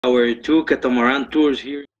our two catamaran tours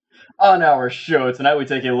here. On our show tonight, we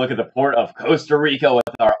take a look at the port of Costa Rica with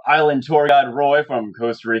our island tour guide Roy from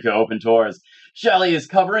Costa Rica Open Tours. Shelly is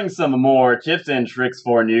covering some more tips and tricks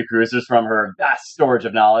for new cruisers from her vast storage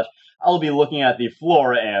of knowledge. I'll be looking at the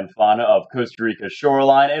flora and fauna of Costa Rica's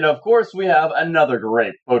shoreline, and of course, we have another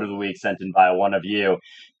great photo of the week sent in by one of you.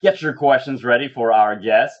 Get your questions ready for our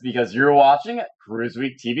guests because you're watching Cruise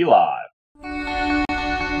Week TV Live.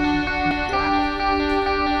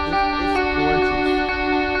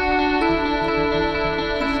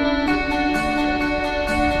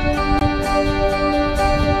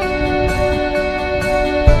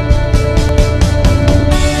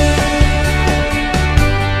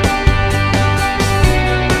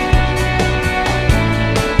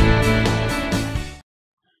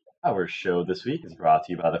 Our show this week is brought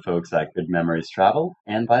to you by the folks at Good Memories Travel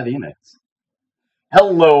and by VMix.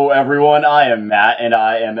 Hello, everyone. I am Matt, and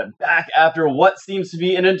I am back after what seems to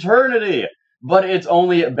be an eternity, but it's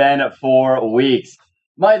only been 4 weeks.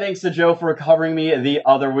 My thanks to Joe for covering me the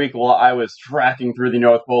other week while I was tracking through the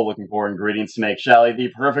North Pole looking for ingredients to make Shelly the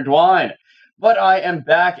perfect wine. But I am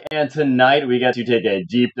back, and tonight we get to take a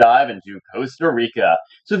deep dive into Costa Rica.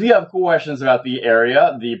 So if you have questions about the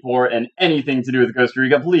area, the port, and anything to do with Costa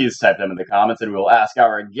Rica, please type them in the comments, and we'll ask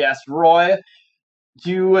our guest, Roy,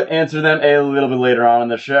 to answer them a little bit later on in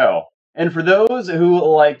the show. And for those who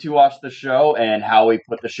like to watch the show and how we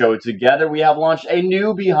put the show together, we have launched a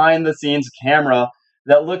new behind-the-scenes camera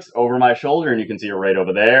that looks over my shoulder, and you can see it right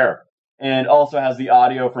over there. And also has the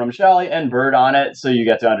audio from Shelly and Bird on it, so you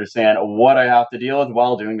get to understand what I have to deal with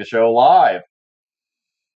while doing the show live.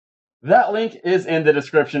 That link is in the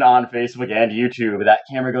description on Facebook and YouTube. That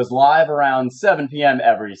camera goes live around 7 p.m.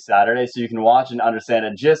 every Saturday, so you can watch and understand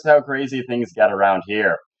just how crazy things get around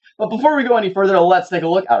here. But before we go any further, let's take a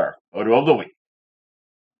look at our photo of the week.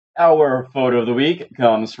 Our photo of the week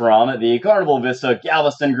comes from the Carnival Vista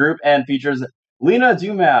Galveston group and features Lena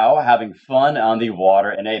Dumau having fun on the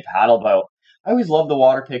water in a paddle boat. I always love the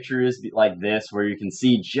water pictures like this where you can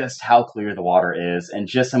see just how clear the water is and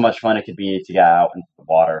just how much fun it could be to get out into the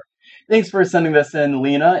water. Thanks for sending this in,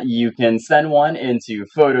 Lena. You can send one into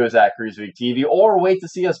photos@CruiseWeekTV or wait to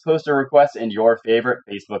see us post a request in your favorite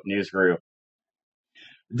Facebook news group.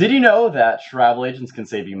 Did you know that travel agents can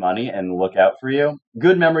save you money and look out for you?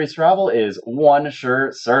 Good Memories Travel is one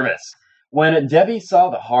sure service. When Debbie saw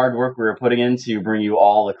the hard work we were putting in to bring you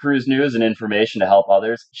all the cruise news and information to help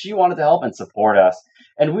others, she wanted to help and support us.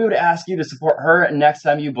 And we would ask you to support her next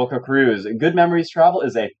time you book a cruise. Good Memories Travel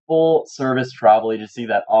is a full-service travel agency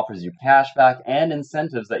that offers you cash back and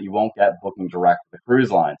incentives that you won't get booking direct with the cruise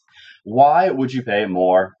lines. Why would you pay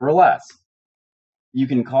more for less? You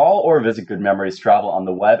can call or visit Good Memories Travel on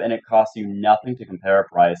the web, and it costs you nothing to compare a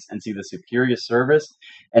price and see the superior service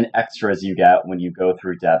and extras you get when you go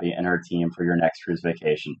through Debbie and her team for your next cruise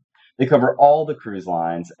vacation. They cover all the cruise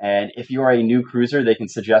lines, and if you are a new cruiser, they can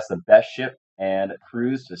suggest the best ship and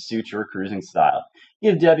cruise to suit your cruising style.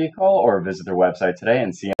 Give Debbie a call or visit their website today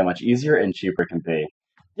and see how much easier and cheaper it can be.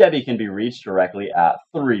 Debbie can be reached directly at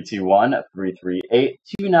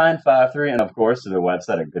 321-338-2953, and of course to their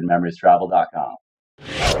website at goodmemoriestravel.com.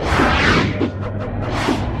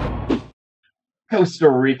 Costa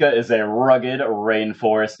Rica is a rugged,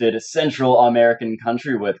 rainforested Central American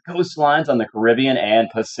country with coastlines on the Caribbean and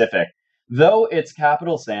Pacific. Though its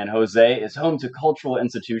capital, San Jose, is home to cultural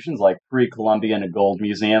institutions like Pre-Columbian Gold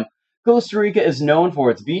Museum, Costa Rica is known for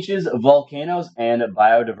its beaches, volcanoes, and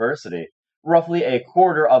biodiversity. Roughly a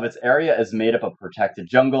quarter of its area is made up of protected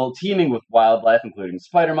jungle, teeming with wildlife including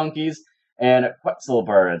spider monkeys and quetzal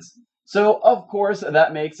birds. So, of course,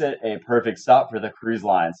 that makes it a perfect stop for the cruise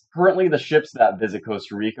lines. Currently, the ships that visit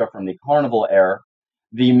Costa Rica from the Carnival era: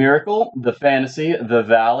 the Miracle, the Fantasy, the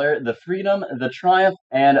Valor, the Freedom, the Triumph,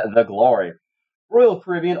 and the Glory. Royal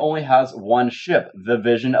Caribbean only has one ship, the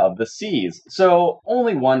Vision of the Seas, so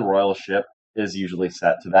only one royal ship is usually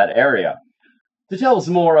set to that area. To tell us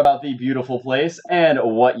more about the beautiful place and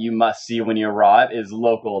what you must see when you arrive is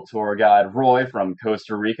local tour guide Roy from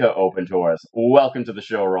Costa Rica Open Tours. Welcome to the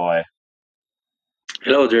show, Roy.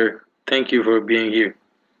 Hello there. Thank you for being here.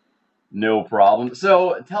 No problem.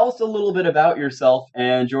 So tell us a little bit about yourself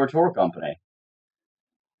and your tour company.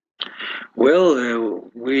 Well,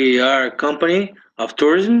 we are a company of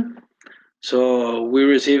tourism, so we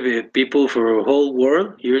receive people from the whole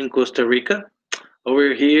world here in Costa Rica.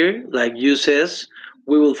 Over here, like you says,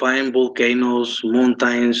 we will find volcanoes,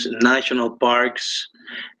 mountains, national parks,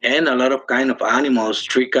 and a lot of kind of animals.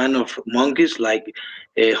 Three kind of monkeys, like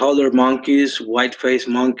howler monkeys, white-faced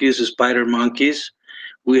monkeys, spider monkeys.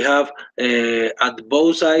 We have at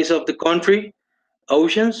both sides of the country.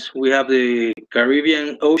 oceans. We have the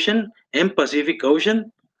Caribbean Ocean and Pacific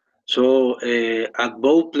Ocean. So at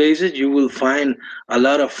both places, you will find a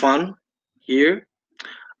lot of fun here.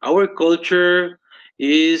 Our culture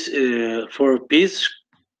is for peace.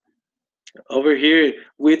 Over here,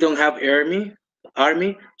 we don't have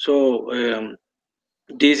army. So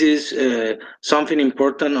this is something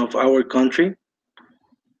important of our country.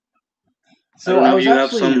 I So don't I know if was you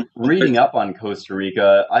have actually some reading questions. up on Costa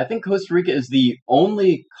Rica. I think Costa Rica is the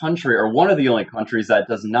only country, or one of the only countries, that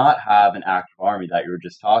does not have an active army that you were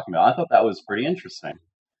just talking about. I thought that was pretty interesting.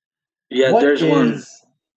 Yeah, What there's one. is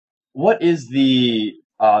what is the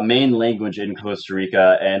main language in Costa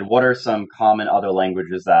Rica, and what are some common other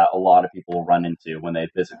languages that a lot of people run into when they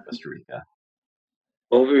visit Costa Rica?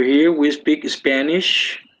 Over here, we speak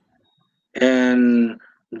Spanish, and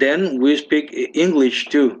then we speak English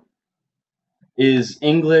too. Is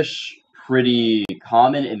English pretty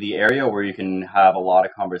common in the area where you can have a lot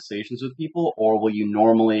of conversations with people, or will you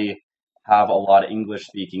normally have a lot of English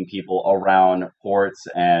speaking people around ports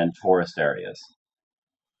and tourist areas?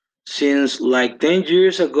 Since like 10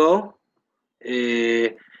 years ago, uh,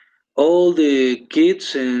 all the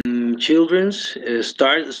kids and childrens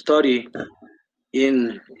start study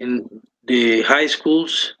in the high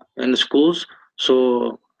schools and schools.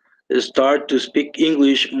 So start to speak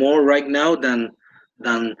English more right now than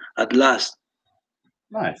at last.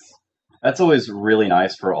 Nice. That's always really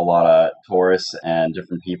nice for a lot of tourists and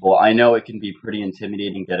different people. I know it can be pretty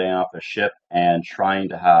intimidating getting off a ship and trying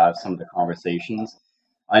to have some of the conversations.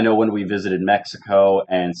 I know when we visited Mexico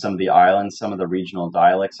and some of the islands, some of the regional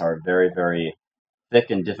dialects are very, very thick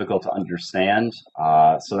and difficult to understand.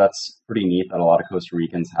 So that's pretty neat that a lot of Costa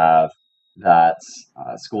Ricans have that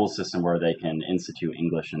school system where they can institute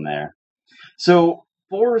English in there. So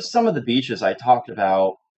for some of the beaches, I talked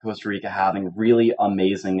about Costa Rica having really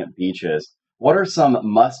amazing beaches. What are some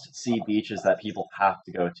must-see beaches that people have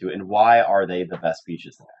to go to, and why are they the best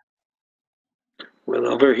beaches there? Well,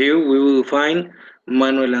 over here we will find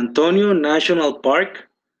Manuel Antonio National Park.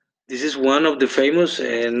 This is one of the famous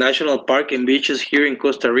national park and beaches here in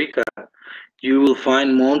Costa Rica. You will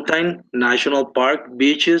find mountain, national park,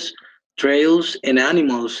 beaches, trails, and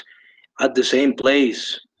animals at the same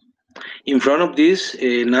place. In front of this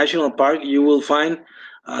national park, you will find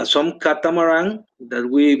some catamaran that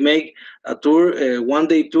we make a tour, a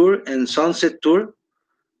one-day tour and sunset tour.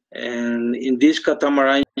 And in this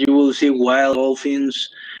catamaran, you will see wild dolphins.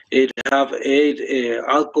 It have eight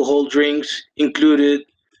alcohol drinks included.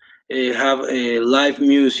 It have live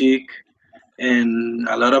music and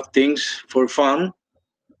a lot of things for fun.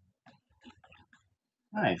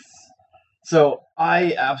 Nice. So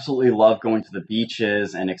I absolutely love going to the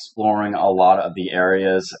beaches and exploring a lot of the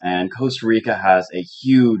areas, and Costa Rica has a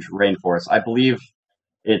huge rainforest. I believe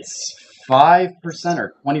it's 5%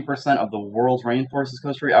 or 20% of the world's rainforest is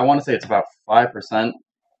Costa Rica. I want to say it's about 5%.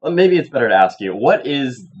 Well, maybe it's better to ask you, what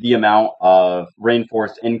is the amount of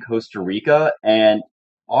rainforest in Costa Rica, and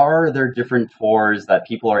are there different tours that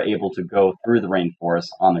people are able to go through the rainforest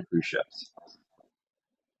on the cruise ships?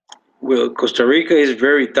 Well, Costa Rica is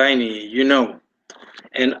very tiny, you know.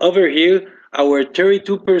 And over here, our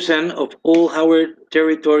 32% of all our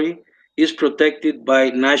territory is protected by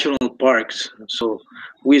national parks. So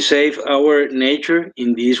we save our nature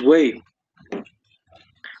in this way.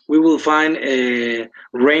 We will find a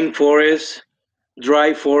rainforest,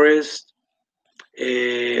 dry forest,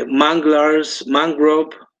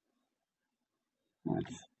 mangrove.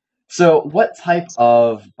 So, what type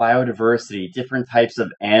of biodiversity, different types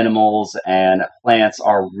of animals and plants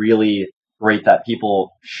are really great that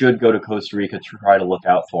people should go to Costa Rica to try to look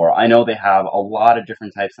out for? I know they have a lot of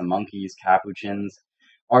different types of monkeys, capuchins.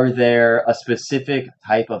 Are there a specific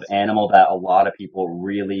type of animal that a lot of people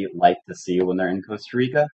really like to see when they're in Costa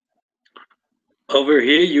Rica? Over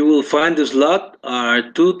here, you will find the slot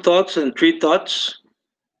are two thoughts and three thoughts.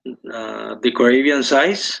 The Caribbean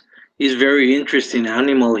size is very interesting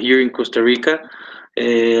animal here in Costa Rica.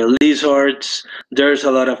 Lizards, there's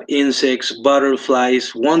a lot of insects,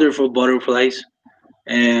 butterflies, wonderful butterflies,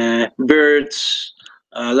 birds,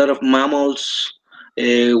 a lot of mammals,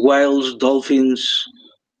 whales, dolphins,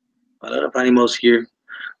 a lot of animals here.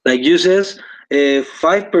 Like you says,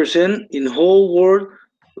 5% in whole world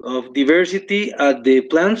of diversity at the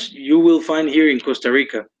plants you will find here in Costa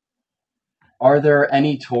Rica. Are there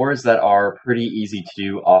any tours that are pretty easy to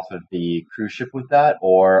do off of the cruise ship with that,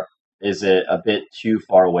 or is it a bit too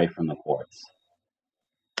far away from the ports?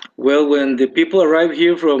 Well, when the people arrive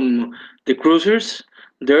here from the cruisers,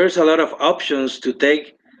 there's a lot of options to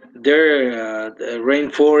take their the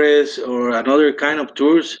rainforest or another kind of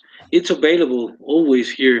tours. It's available always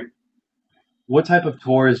here. What type of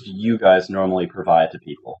tours do you guys normally provide to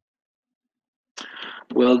people?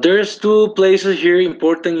 Well, there's two places here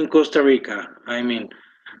important in Costa Rica. I mean,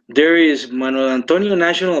 there is Manuel Antonio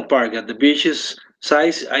National Park at the beaches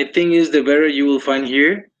size. I think is the better you will find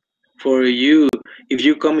here for you if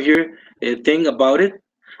you come here. Think about it.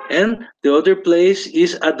 And the other place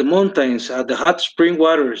is at the mountains, at the hot spring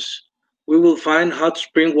waters. We will find hot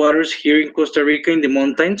spring waters here in Costa Rica in the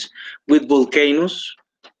mountains with volcanoes.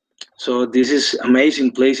 So this is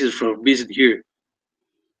amazing places for visit here.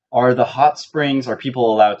 Are the hot springs, are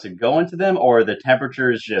people allowed to go into them, or are the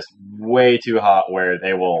temperatures just way too hot where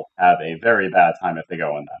they will have a very bad time if they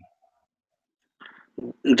go in them?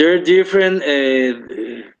 There are different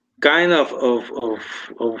kind of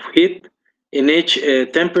heat in each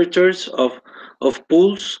temperatures of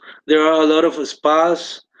pools. There are a lot of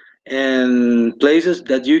spas and places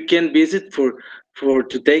that you can visit for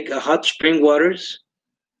to take a hot spring waters.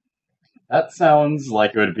 That sounds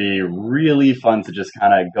like it would be really fun to just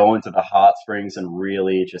kind of go into the hot springs and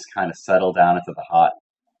really just kind of settle down into the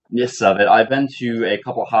hotness of it. I've been to a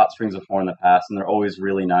couple hot springs before in the past, and they're always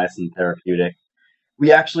really nice and therapeutic.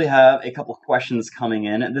 We actually have a couple of questions coming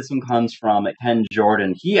in. This one comes from Ken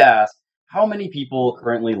Jordan. He asked, how many people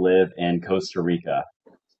currently live in Costa Rica?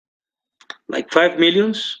 Like 5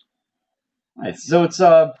 millions. Nice. So it's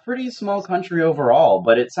a pretty small country overall,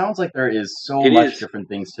 but it sounds like there is so It much is. different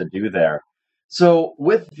things to do there. So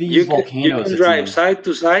with these You can volcanoes, it drive seems side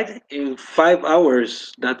to side in 5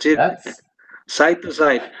 hours. That's it. that's Side to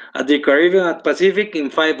side at the Caribbean and Pacific in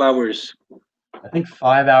 5 hours. I think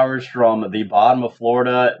 5 hours from the bottom of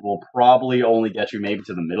Florida will probably only get you maybe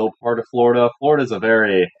to the middle part of Florida. Florida's a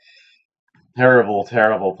very terrible,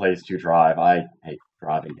 terrible place to drive. I hate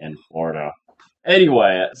driving in Florida.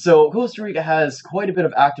 Anyway, so Costa Rica has quite a bit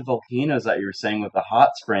of active volcanoes that you were saying with the hot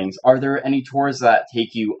springs. Are there any tours that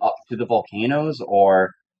take you up to the volcanoes, or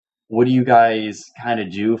what do you guys kind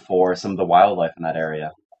of do for some of the wildlife in that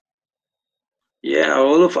area? Yeah,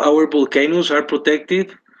 all of our volcanoes are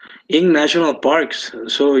protected in national parks.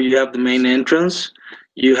 So you have the main entrance,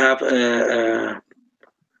 you have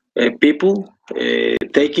people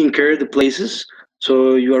taking care of the places.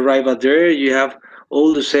 So you arrive at there, you have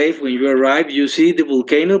all the safe. When you arrive, you see the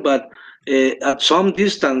volcano, but at some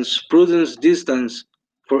distance, prudence distance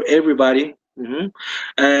for everybody.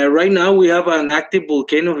 Right now, we have an active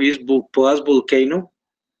volcano, is Poas volcano.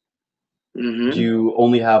 Do hmm you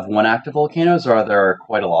only have one active volcanoes, or are there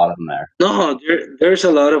quite a lot of them there? No, there's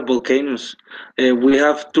a lot of volcanoes. We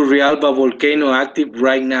have Turrialba volcano active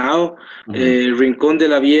right now, Hmm. Rincón de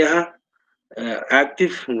la Vieja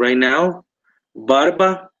active right now,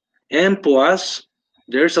 Barba, and Poas.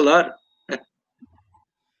 There's a lot.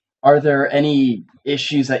 Are there any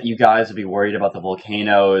issues that you guys would be worried about the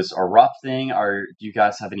volcanoes erupting? Or do you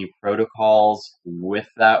guys have any protocols with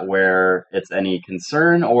that where it's any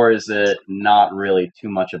concern, or is it not really too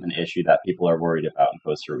much of an issue that people are worried about in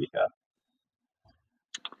Costa Rica?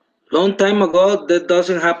 Long time ago, that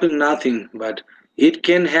doesn't happen nothing, but it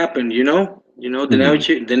can happen. Hmm.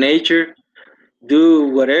 The nature do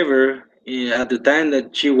whatever at the time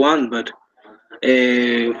that she want, but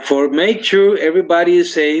for make sure everybody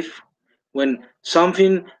is safe when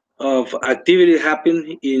something of activity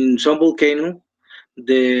happen in some volcano,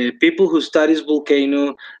 the people who studies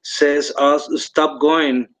volcano says us stop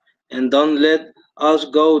going and don't let us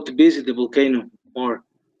go to visit the volcano more.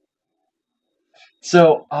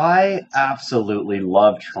 So I absolutely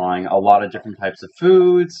love trying a lot of different types of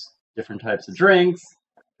foods, different types of drinks,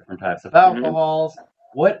 different types of Mhm. alcohols.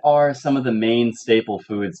 What are some of the main staple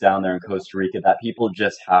foods down there in Costa Rica that people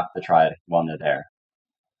just have to try when they're there?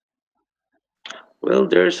 Well,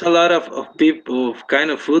 there's a lot of people of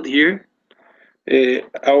kind of food here.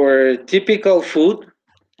 Our typical food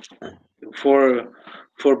for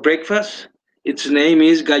for breakfast, its name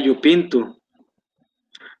is gallo pinto.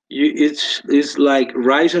 It's like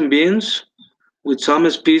rice and beans with some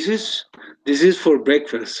species. This is for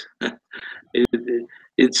breakfast.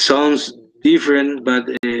 It sounds different, but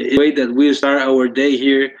it's the way that we start our day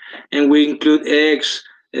here, and we include eggs,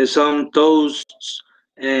 some toasts,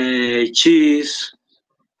 cheese,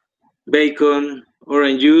 bacon,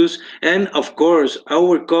 orange juice, and of course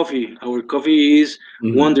our coffee. Our coffee is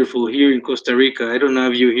Hmm. wonderful here in Costa Rica. I don't know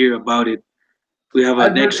if you hear about it. We have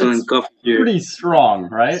I've an heard excellent it's coffee here. pretty strong,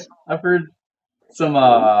 right? I've heard some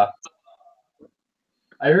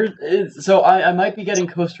I heard so I might be getting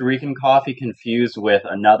Costa Rican coffee confused with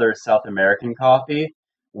another South American coffee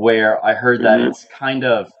where I heard that Mhm. it's kind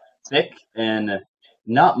of thick and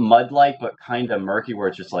not mud-like but kind of murky where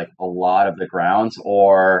it's just like a lot of the grounds,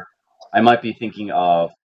 or I might be thinking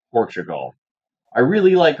of Portugal. I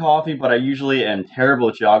really like coffee, but I usually am terrible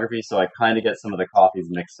with geography, so I kind of get some of the coffees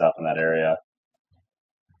mixed up in that area.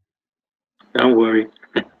 Don't worry.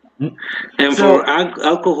 Mm. And for So,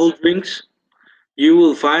 alcohol drinks, you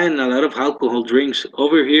will find a lot of alcohol drinks.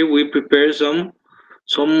 Over here, we prepare some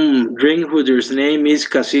drink whose name is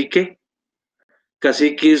cacique.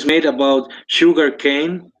 Cacique is made about sugar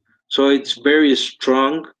cane, so it's very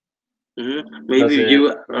strong. Maybe does if it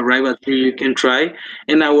you arrive at here, you can try.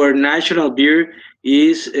 And our national beer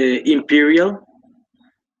is Imperial.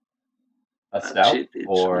 a That's stout it.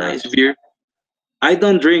 It's a or nice beer. I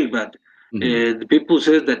don't drink, but mhm. the people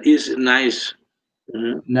say that is nice.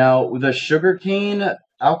 Mhm. Now the sugarcane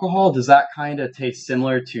alcohol, does that kind of taste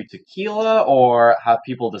similar to tequila, or have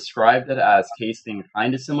people described it as tasting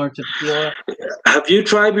kind of similar to tequila? Have you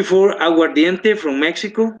tried before aguardiente from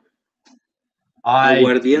Mexico? I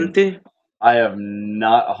Aguardiente, I am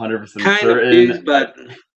not 100% kind of certain. is, but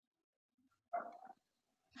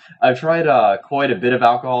I've tried quite a bit of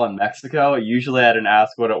alcohol in Mexico. Usually I didn't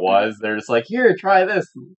ask what it was. They're just like, here, try this.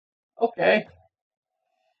 Okay,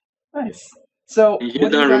 nice. So, you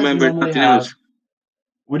don't remember nothing else.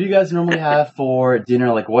 what do you guys normally have for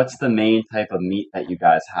dinner? Like, what's the main type of meat that you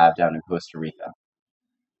guys have down in Costa Rica?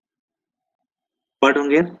 Pardon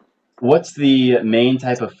again? What's the main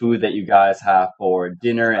type of food that you guys have for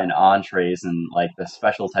dinner and entrees and like the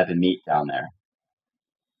special type of meat down there?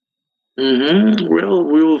 Well,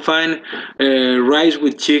 we will find rice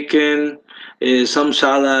with chicken, some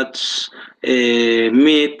salads,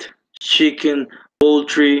 meat, chicken,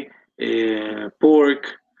 poultry,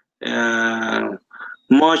 pork, uh,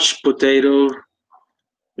 mashed potato,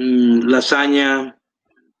 lasagna,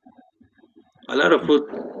 a lot of food.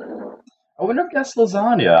 I would have guessed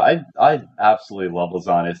lasagna. I absolutely love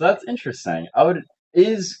lasagna. So that's interesting.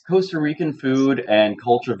 Is Costa Rican food and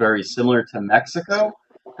culture very similar to Mexico?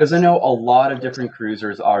 Because I know a lot of different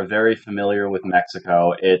cruisers are very familiar with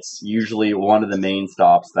Mexico. It's usually one of the main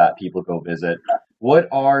stops that people go visit. What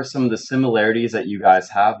are some of the similarities that you guys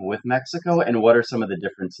have with Mexico, and what are some of the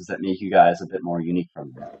differences that make you guys a bit more unique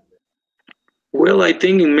from them? Well, I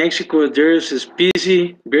think in Mexico there's a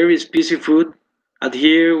spicy, very spicy food. At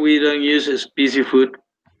here we don't use a spicy food,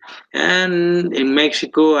 and in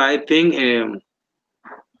Mexico I think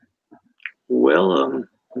well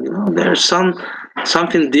there's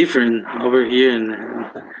something different over here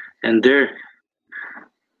and there.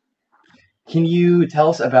 Can you tell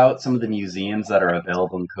us about some of the museums that are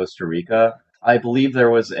available in Costa Rica? I believe there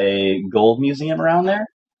was a gold museum around there.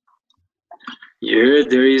 Here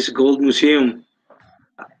there is Gold Museum,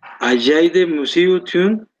 Ajayde Museum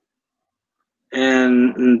too,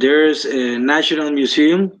 and there's a National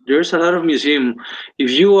Museum. There's a lot of museum.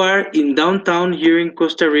 If you are in downtown here in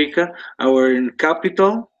Costa Rica, our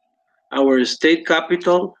capital, our state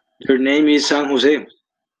capital, their name is San Jose.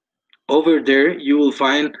 Over there, you will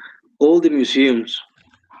find all the museums.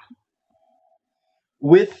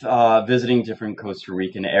 With visiting different Costa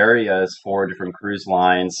Rican areas for different cruise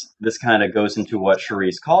lines, this kind of goes into what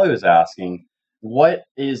Charisse Colley was asking. What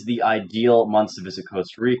is the ideal months to visit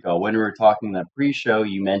Costa Rica? When we were talking in the pre-show,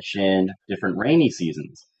 you mentioned different rainy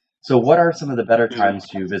seasons. So, what are some of the better Mm. times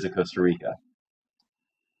to visit Costa Rica?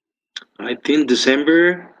 I think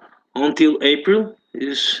December until April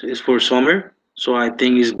is for summer, so I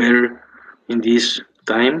think it's better in this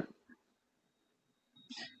time.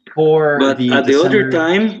 For But the at the other December,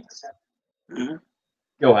 time, mhm,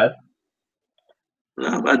 go ahead.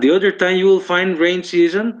 at the other time you will find rain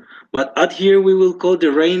season. But out here we will call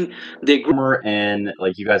the rain the Summer in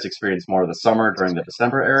like you guys experience more of the summer during the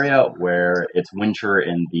December area, where it's winter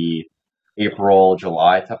in the April,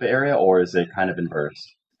 July type of area, or is it kind of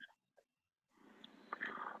inverse?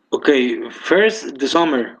 okay. First the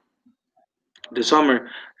summer, the summer.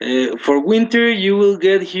 For winter you will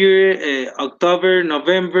get here October,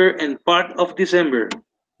 November, and part of December.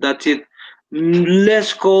 That's it.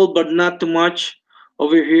 Less cold, but not too much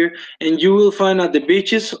over here. And you will find at the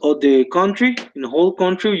beaches of the country, in the whole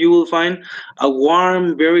country, you will find a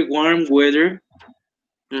warm, very warm weather.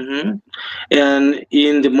 hmm And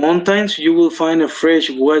in the mountains, you will find a fresh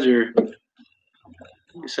weather.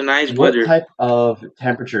 It's a nice What weather. type of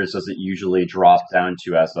temperatures does it usually drop down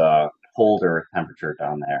to as a colder temperature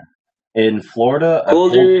down there? In Florida, a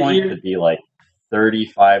cold Colder point here? could be like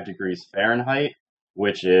 35 degrees Fahrenheit,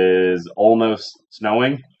 which is almost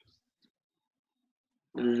snowing.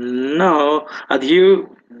 No, at here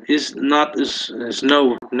is not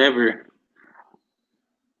snow. Never.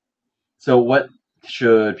 So, what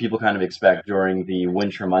should people kind of expect during the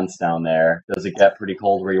winter months down there? Does it get pretty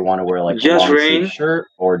cold where you want to wear like a Just long sleeve rain. shirt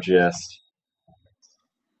or just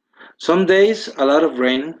Some days a lot of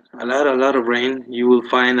rain, a lot of rain. You will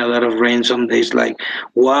find a lot of rain some days, like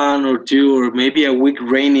one or two or maybe a week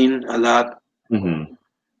raining a lot. Hmm.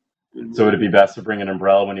 So would it be best to bring an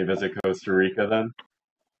umbrella when you visit Costa Rica then?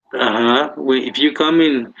 Uh-huh. If you come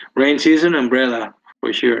in rain season, umbrella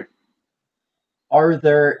for sure. Are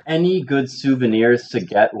there any good souvenirs to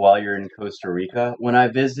get while you're in Costa Rica? When I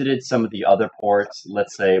visited some of the other ports,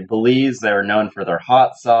 let's say Belize, they're known for their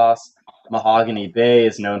hot sauce. Mahogany Bay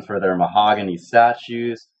is known for their mahogany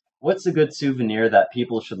statues. What's a good souvenir that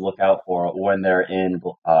people should look out for when they're in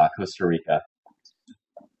Costa Rica?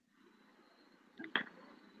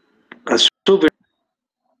 A souvenir.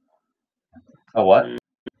 A what?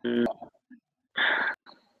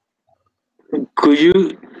 Could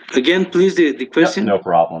you again, please, the Yep, question? no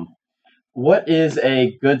problem. What is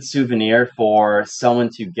a good souvenir for someone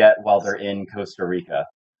to get while they're in Costa Rica?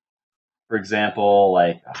 For example,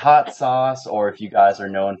 like hot sauce, or if you guys are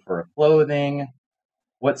known for clothing,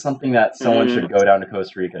 what's something that someone should Mm, go down to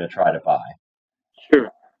Costa Rica to try to buy? sure.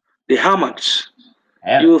 The hammocks.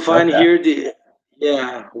 You will Hammocks, find okay. here the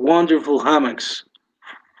yeah wonderful hammocks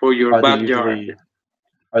for your Are they backyard. usually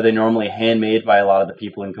are they normally handmade by a lot of the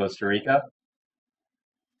people in Costa Rica?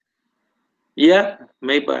 Yeah,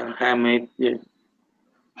 made by handmade. Yeah,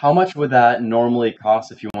 How much would that normally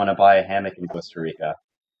cost if you want to buy a hammock in Costa Rica?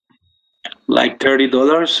 like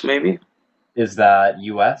 $30 maybe. Is that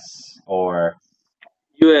US or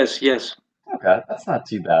U.S. Yes. okay, that's not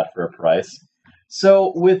too bad for a price.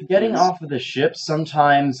 So, with getting Mhm. off of the ship,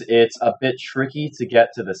 sometimes it's a bit tricky to get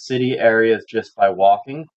to the city areas just by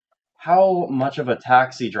walking. How much of a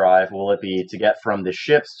taxi drive will it be to get from the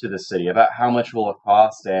ships to the city? About how much will it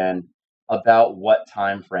cost, and about what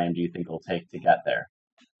time frame do you think it'll take to get there?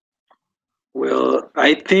 Well,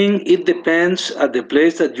 I think it depends at the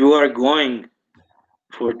place that you are going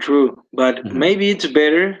for true, but Hmm. maybe it's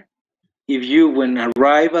better if you when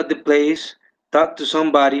arrive at the place talk to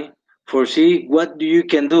somebody for see what do you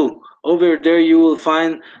can do over there. You will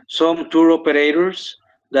find some tour operators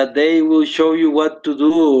that they will show you what to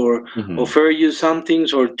do or Hmm. offer you some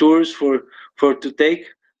things or tours for to take.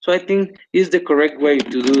 So I think is the correct way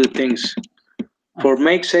to do the things for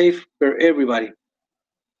make safe for everybody.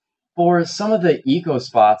 For some of the eco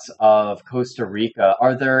spots of Costa Rica,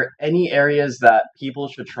 are there any areas that people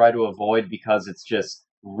should try to avoid because it's just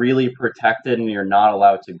really protected and you're not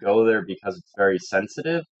allowed to go there because it's very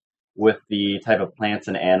sensitive with the type of plants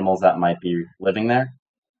and animals that might be living there?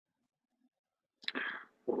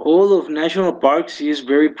 All of national parks is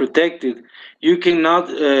very protected. You cannot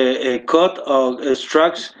cut or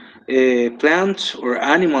extract plants or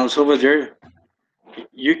animals over there.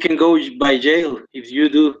 You can go by jail if you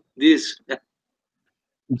do this.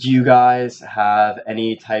 Do you guys have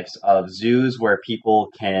any types of zoos where people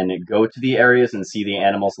can go to the areas and see the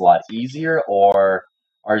animals a lot easier, or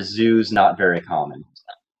are zoos not very common?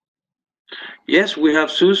 Yes, we have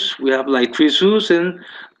zoos. We have like three zoos, and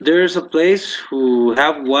there's a place who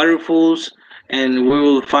have waterfalls, and we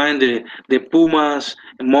will find the pumas,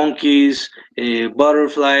 monkeys,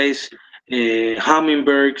 butterflies,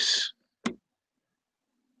 hummingbirds.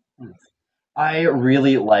 I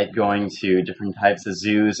really like going to different types of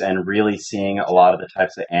zoos and really seeing a lot of the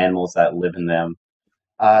types of animals that live in them.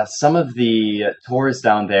 Some of the tours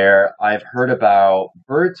down there, I've heard about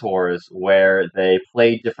bird tours where they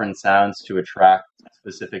play different sounds to attract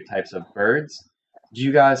specific types of birds. Do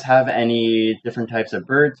you guys have any different types of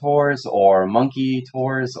bird tours or monkey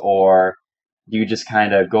tours, or do you just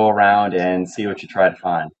kind of go around and see what you try to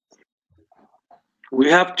find? We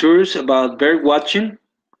have tours about bird watching.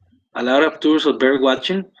 A lot of tours of bird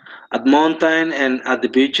watching at mountain and at the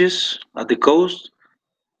beaches, at the coast,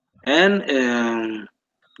 and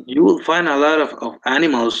you will find a lot of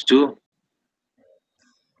animals too.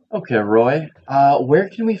 Okay, Roy, where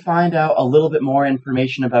can we find out a little bit more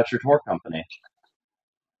information about your tour company?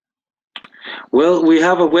 Well, we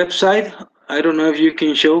have a website. I don't know if you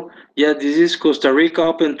can show. Yeah, this is Costa Rica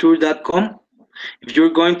Open Tour.com. If you're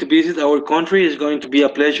going to visit our country, it's going to be a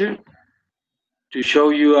pleasure to show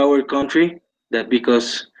you our country. That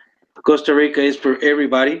because Costa Rica is for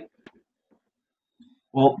everybody.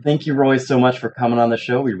 Well, thank you, Roy, so much for coming on the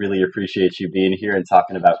show. We really appreciate you being here and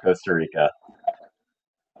talking about Costa Rica.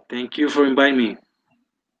 Thank you for inviting me.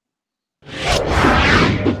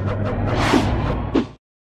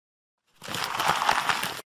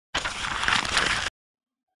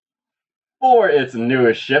 For its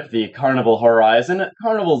newest ship, the Carnival Horizon,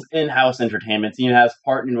 Carnival's in-house entertainment team has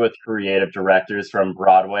partnered with creative directors from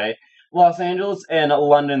Broadway, Los Angeles, and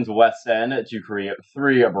London's West End to create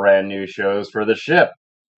three brand new shows for the ship.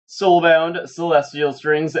 Soulbound, Celestial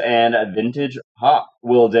Strings, and Vintage Pop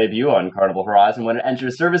will debut on Carnival Horizon when it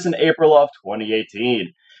enters service in April of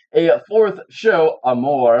 2018. A fourth show,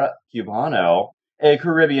 Amor Cubano, a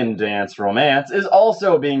Caribbean dance romance, is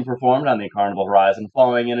also being performed on the Carnival Horizon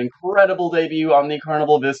following an incredible debut on the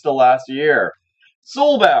Carnival Vista last year.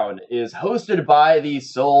 Soulbound is hosted by the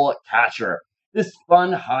Soul Catcher. This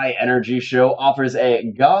fun, high-energy show offers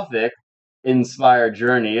a gothic-inspired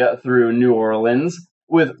journey through New Orleans,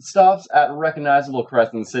 with stops at recognizable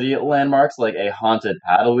Crescent City landmarks like a haunted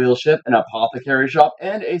paddle wheel ship, an apothecary shop,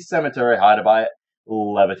 and a cemetery hidden by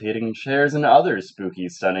levitating chairs and other spooky,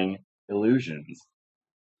 stunning illusions.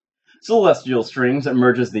 Celestial Strings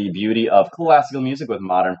merges the beauty of classical music with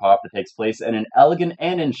modern pop that takes place in an elegant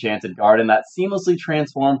and enchanted garden that seamlessly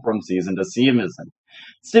transforms from season to season,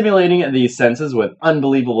 stimulating the senses with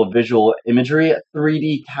unbelievable visual imagery,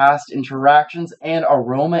 3D cast interactions, and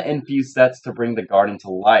aroma-infused sets to bring the garden to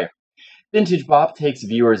life. Vintage Bop takes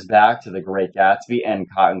viewers back to the Great Gatsby and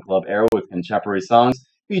Cotton Club era with contemporary songs,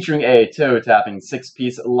 featuring a toe-tapping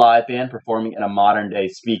six-piece live band performing in a modern-day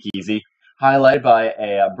speakeasy, highlighted by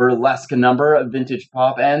a burlesque number. Vintage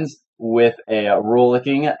Pop ends with a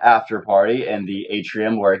rollicking after-party in the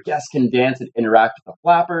atrium where guests can dance and interact with the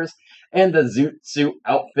flappers and the zoot suit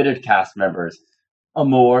outfitted cast members.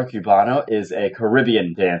 Amor Cubano is a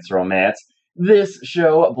Caribbean dance romance. This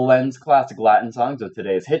show blends classic Latin songs with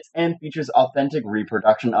today's hits and features authentic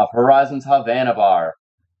reproduction of Horizon's Havana Bar.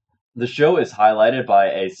 The show is highlighted by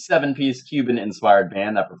a seven-piece Cuban-inspired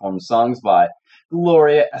band that performs songs by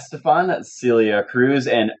Gloria Estefan, Celia Cruz,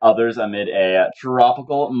 and others amid a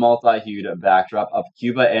tropical, multi-hued backdrop of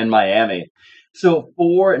Cuba and Miami. So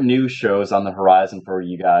 4 new shows on the horizon for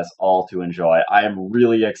you guys all to enjoy. I am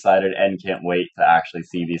really excited and can't wait to actually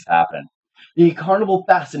see these happen. The Carnival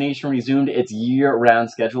Fascination resumed its year-round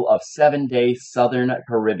schedule of 7-day Southern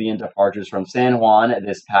Caribbean departures from San Juan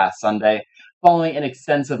this past Sunday, following an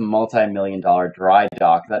extensive multi-million-dollar dry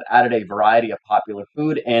dock that added a variety of popular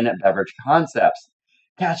food and beverage concepts.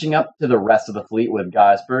 Catching up to the rest of the fleet with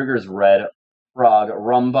Guy's Burgers, Red Frog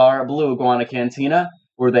Rum Bar, Blue Iguana Cantina,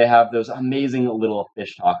 where they have those amazing little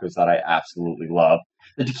fish tacos that I absolutely love.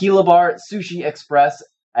 The Tequila Bar, Sushi Express,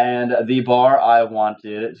 and the bar I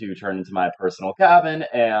wanted to turn into my personal cabin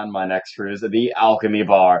and my next cruise, the Alchemy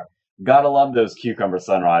Bar. Gotta love those cucumber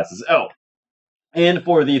sunrises. Oh, and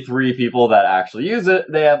for the 3 people that actually use it,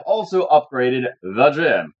 they have also upgraded the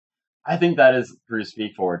gym. I think that is cruise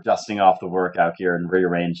speak for dusting off the workout gear and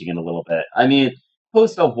rearranging it a little bit. I mean,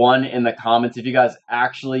 post a 1 in the comments if you guys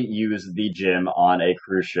actually use the gym on a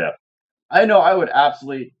cruise ship. I know I would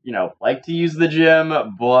absolutely, like to use the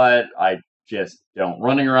gym, but I just don't.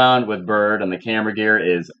 Running around with Bird and the camera gear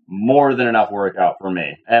is more than enough workout for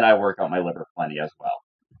me, and I work out my liver plenty as well.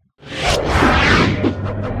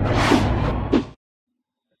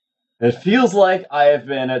 It feels like I have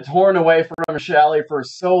been torn away from Shally for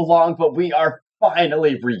so long, but we are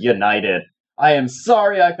finally reunited. I am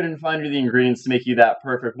sorry I couldn't find you the ingredients to make you that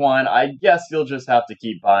perfect one. I guess you'll just have to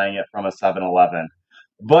keep buying it from a 7-Eleven.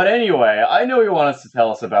 But anyway, I know you want us to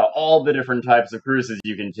tell us about all the different types of cruises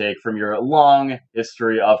you can take from your long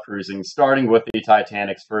history of cruising, starting with the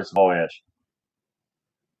Titanic's first voyage.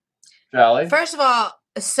 Shally? First of all,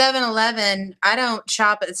 7-Eleven, I don't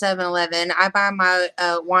shop at 7-Eleven. I buy my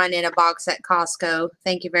wine in a box at Costco.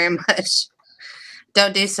 Thank you very much.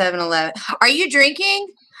 Don't do 7-Eleven. Are you drinking?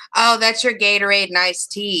 Oh, that's your Gatorade and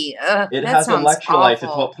iced tea. It that has sounds electrolytes. awful.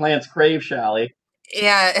 It's what plants crave, Shally.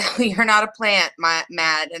 Yeah, you're not a plant,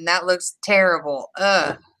 Matt, and that looks terrible.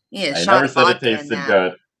 I never said it tasted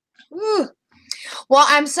good. Woo. Well,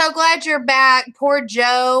 I'm so glad you're back. Poor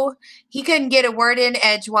Joe. He couldn't get a word in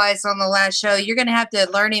edgewise on the last show. You're going to have to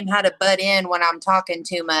learn him how to butt in when I'm talking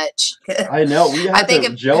too much. I know.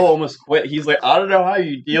 Joe almost quit. He's like, I don't know how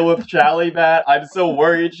you deal with Shally, Matt. I'm so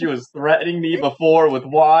worried. She was threatening me before with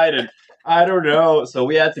wine, and I don't know. So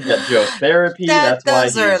we had to get Joe therapy.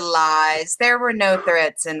 Those are lies. There were no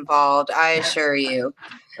threats involved, I assure you.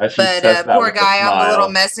 But poor guy on the little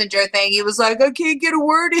messenger thing, he was like, I can't get a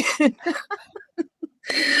word in.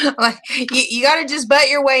 Like, you got to just butt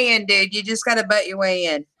your way in, dude. You just got to butt your way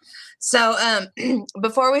in. So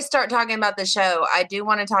before we start talking about the show, I do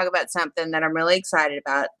want to talk about something that I'm really excited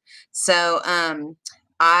about. So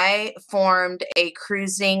I formed a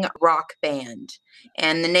cruising rock band,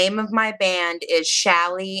 and the name of my band is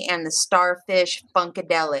Shally and the Starfish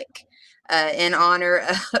Funkadelic, in honor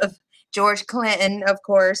of George Clinton, of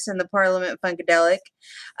course, and the Parliament Funkadelic.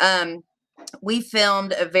 We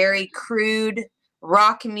filmed a very crude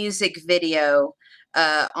rock music video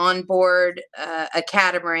on board a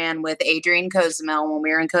catamaran with Adrian Cozumel when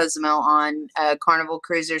we were in Cozumel on Carnival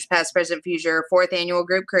Cruisers Past, Present, Future 4th Annual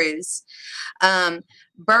Group Cruise.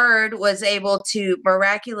 Bird was able to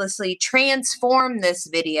miraculously transform this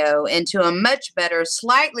video into a much better,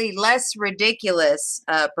 slightly less ridiculous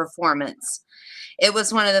performance. It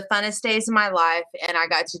was one of the funnest days of my life, and I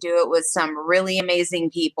got to do it with some really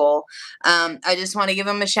amazing people. I just want to give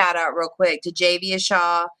them a shout out real quick to Javia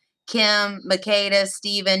Shaw, Kim, Makeda,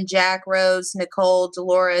 Steven, Jack, Rose, Nicole,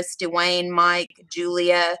 Dolores, Dwayne, Mike,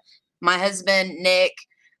 Julia, my husband, Nick,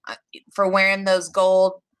 for wearing those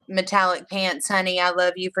gold metallic pants, honey. I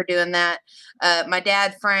love you for doing that. My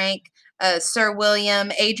dad, Frank, Sir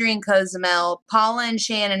William, Adrian Cozumel, Paula and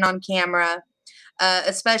Shannon on camera.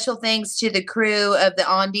 A special thanks to the crew of the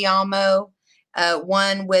Andiamo,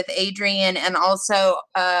 one with Adrian, and also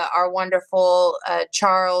our wonderful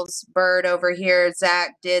Charles Bird over here.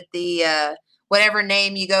 Zach did the whatever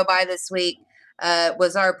name you go by this week,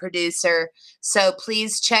 was our producer. So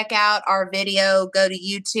please check out our video. Go to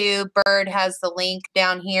YouTube. Bird has the link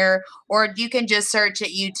down here, or you can just search at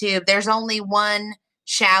YouTube. There's only one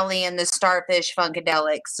Shally and the Starfish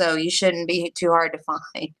Funkadelic, so you shouldn't be too hard to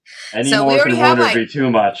find. Any more than one would be too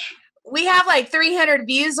much. We have like 300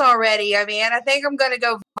 views already. I mean, I think I'm going to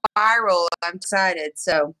go viral. I'm excited.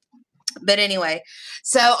 So, but anyway,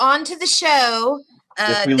 so on to the show.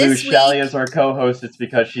 If we lose Shally as our co-host, it's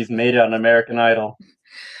because she's made it on American Idol.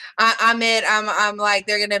 I'm like,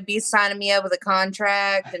 they're going to be signing me up with a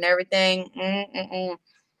contract and everything.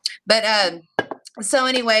 But, so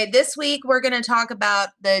anyway, this week we're going to talk about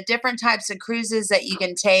the different types of cruises that you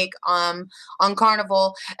can take on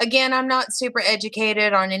Carnival. Again, I'm not super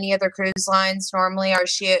educated on any other cruise lines. Normally,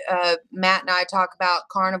 Matt and I talk about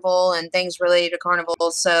Carnival and things related to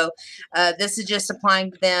Carnival. So this is just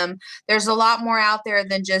applying to them. There's a lot more out there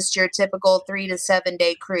than just your typical 3 to 7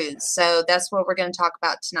 day cruise. So that's what we're going to talk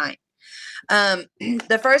about tonight.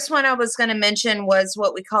 The first one I was going to mention was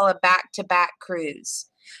what we call a back-to-back cruise.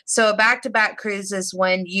 So a back-to-back cruise is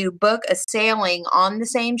when you book a sailing on the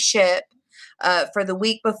same ship for the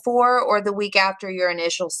week before or the week after your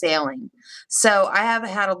initial sailing. So I have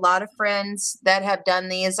had a lot of friends that have done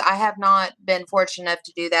these. I have not been fortunate enough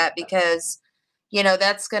to do that because, you know,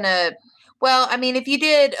 that's going to, well, I mean, if you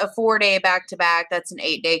did a 4-day back-to-back, that's an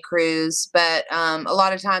 8-day cruise. But a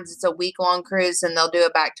lot of times it's a week-long cruise and they'll do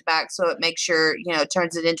it back-to-back. So it makes sure, you know,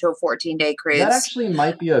 turns it into a 14-day cruise. That actually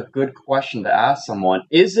might be a good question to ask someone.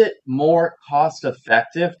 Is it more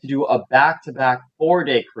cost-effective to do a back-to-back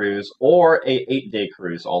 4-day cruise or a 8-day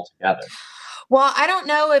cruise altogether? Well, I don't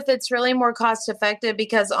know if it's really more cost effective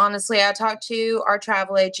because honestly, I talked to our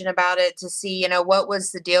travel agent about it to see, you know, what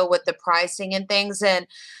was the deal with the pricing and things. And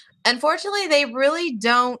unfortunately, they really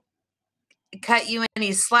don't cut you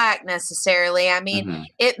any slack necessarily. I mean,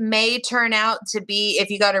 it may turn out to be,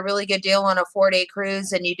 if you got a really good deal on a 4-day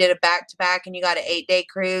cruise and you did a back-to-back and you got an 8-day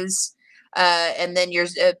cruise, and then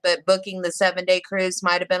but booking the 7-day cruise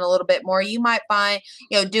might have been a little bit more. You might find,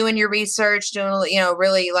 you know, doing your research, doing, you know,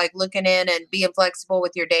 really like looking in and being flexible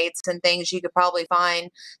with your dates and things, you could probably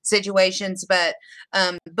find situations. But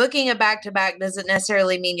booking a back-to-back doesn't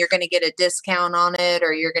necessarily mean you're going to get a discount on it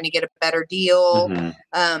or you're going to get a better deal.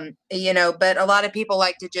 You know, but a lot of people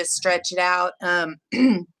like to just stretch it out.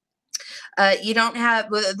 You don't have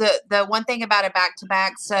the one thing about a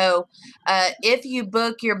back-to-back. So if you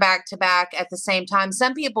book your back-to-back at the same time,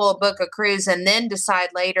 some people book a cruise and then decide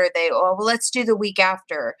later well, let's do the week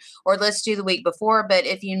after or let's do the week before. But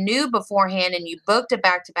if you knew beforehand and you booked a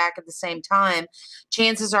back-to-back at the same time,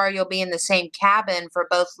 chances are you'll be in the same cabin for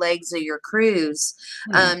both legs of your cruise.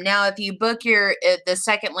 Now, if you book the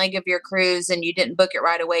second leg of your cruise and you didn't book it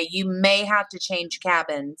right away, you may have to change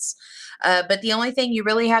cabins. But the only thing you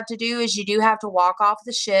really have to do is you do have to walk off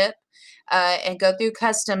the ship and go through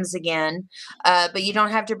customs again. But you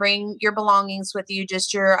don't have to bring your belongings with you,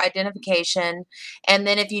 just your identification. And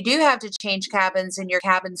then if you do have to change cabins, and your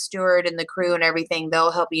cabin steward and the crew and everything,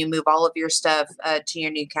 they'll help you move all of your stuff to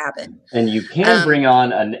your new cabin. And you can bring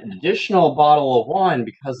on an additional bottle of wine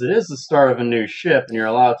because it is the start of a new ship, and you're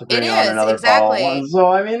allowed to bring on another bottle of wine. So,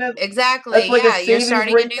 I mean, that's like you're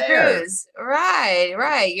starting a new cruise.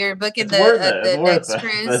 Right. You're booking the next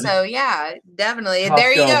cruise. So, yeah, definitely.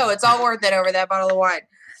 There you go. It's all worth it over that bottle of wine.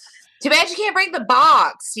 Too bad you can't bring the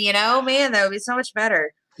box, you know? Man, that would be so much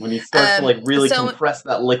better. When you start to like really compress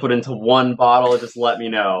that liquid into one bottle, just let me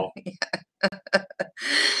know.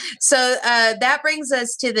 So that brings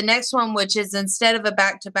us to the next one, which is instead of a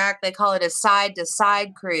back-to-back, they call it a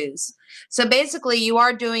side-to-side cruise. So basically, you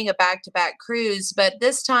are doing a back-to-back cruise, but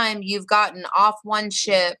this time you've gotten off one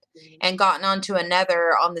ship and gotten onto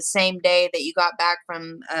another on the same day that you got back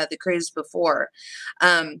from the cruise before.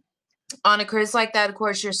 On a cruise like that, of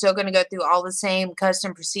course, you're still going to go through all the same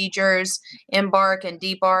custom procedures, embark and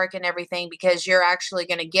debark and everything, because you're actually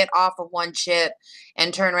going to get off of one ship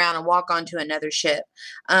and turn around and walk onto another ship.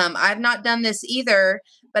 I've not done this either,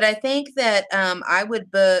 but I think that I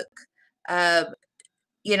would book, I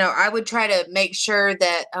would try to make sure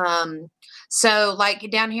that, so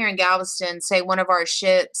like down here in Galveston, say one of our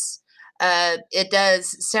ships, it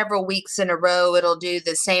does several weeks in a row. It'll do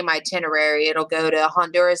the same itinerary. It'll go to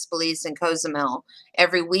Honduras, Belize, and Cozumel.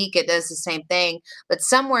 Every week it does the same thing, but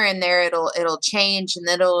somewhere in there it'll change, and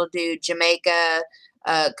then it'll do Jamaica,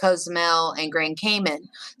 Cozumel, and Grand Cayman.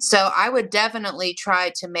 So I would definitely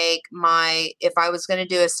try to make if I was going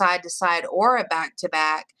to do a side-to-side or a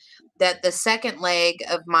back-to-back, that the second leg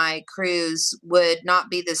of my cruise would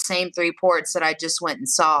not be the same 3 ports that I just went and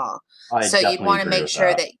saw. So you'd want to make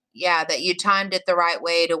sure that you timed it the right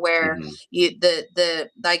way to where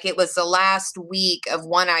it was the last week of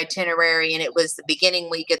one itinerary and it was the beginning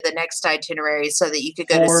week of the next itinerary, so that you could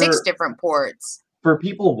go to 6 different ports. For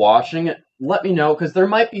people watching, let me know, because there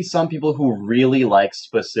might be some people who really like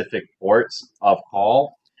specific ports of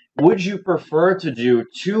call. Would you prefer to do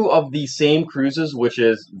 2 of the same cruises, which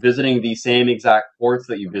is visiting the same exact ports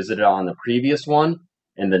that you visited on the previous one,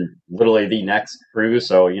 and then literally the next cruise,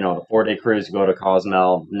 so, the 4-day cruise, you go to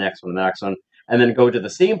Cozumel, the next one, and then go to the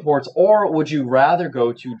same ports, or would you rather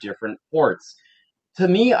go to different ports? To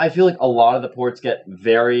me, I feel like a lot of the ports get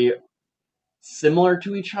very similar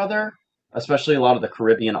to each other, especially a lot of the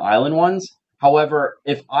Caribbean island ones. However,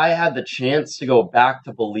 if I had the chance to go back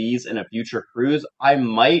to Belize in a future cruise, I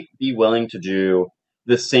might be willing to do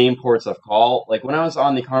the same ports of call. Like when I was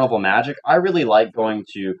on the Carnival Magic, I really liked going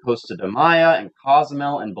to Costa de Maya and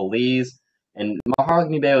Cozumel and Belize, and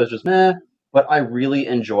Mahogany Bay was just meh, but I really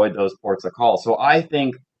enjoyed those ports of call. So I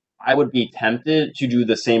think I would be tempted to do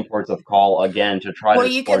the same ports of call again to try to explore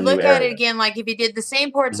new areas. Well, you could look at it again, like if you did the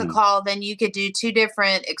same ports of call, then you could do 2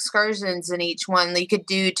 different excursions in each one. You could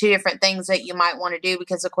do 2 different things that you might want to do,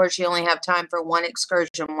 because of course you only have time for one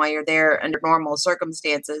excursion while you're there under normal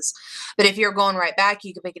circumstances. But if you're going right back,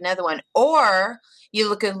 you could pick another one. Or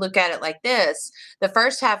you could look at it like this. The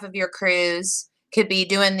first half of your cruise could be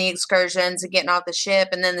doing the excursions and getting off the ship,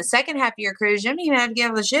 and then the second half of your cruise, you don't even have to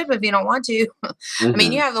get off the ship if you don't want to. I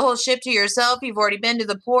mean, you have the whole ship to yourself. You've already been to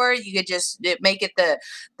the port. You could just make it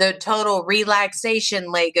the total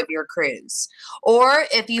relaxation leg of your cruise. Or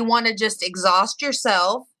if you want to just exhaust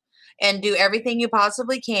yourself and do everything you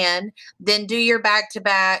possibly can, then do your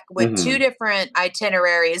back-to-back with 2 different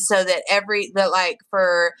itineraries, so that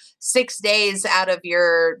for 6 days out of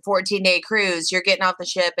your 14-day cruise, you're getting off the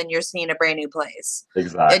ship and you're seeing a brand new place.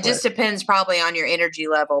 Exactly. It just depends probably on your energy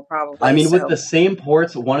level, probably. I mean, with the same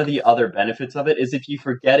ports, one of the other benefits of it is if you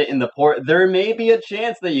forget it in the port, there may be a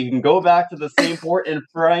chance that you can go back to the same port and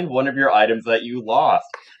find one of your items that you lost.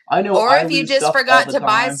 I know. Or if you just forgot to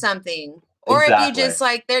buy something. Or if you just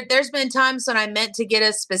there's been times when I meant to get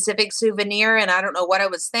a specific souvenir and I don't know what I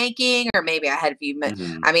was thinking, or maybe I had a few.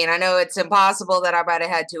 I mean, I know it's impossible that I might have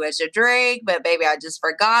had too much to drink, but maybe I just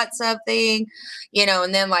forgot something,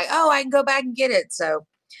 and then I can go back and get it. So,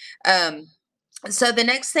 so the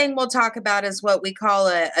next thing we'll talk about is what we call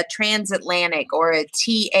a transatlantic or a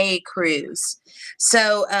TA cruise.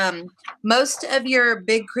 So most of your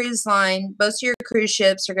big cruise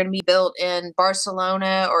ships are going to be built in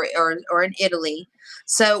Barcelona or in Italy.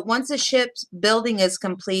 So once a ship's building is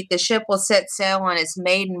complete, the ship will set sail on its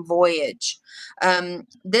maiden voyage.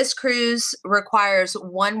 This cruise requires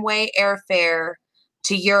one-way airfare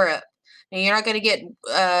to Europe. Now, you're not going to get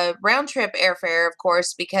round-trip airfare, of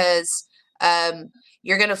course, because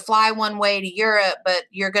you're going to fly one way to Europe, but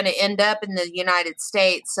you're going to end up in the United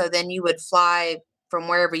States. So then you would fly from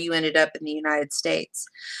wherever you ended up in the United States.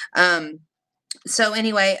 So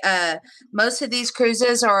anyway, most of these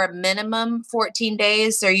cruises are a minimum 14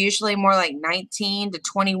 days. They're usually more like 19 to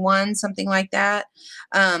 21, something like that.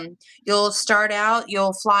 You'll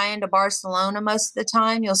fly into Barcelona most of the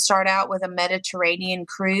time. You'll start out with a Mediterranean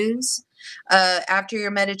cruise. After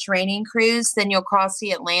your Mediterranean cruise, then you'll cross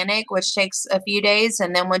the Atlantic, which takes a few days.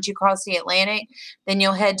 And then once you cross the Atlantic, then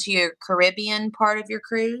you'll head to your Caribbean part of your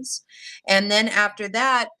cruise. And then after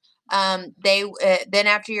that, then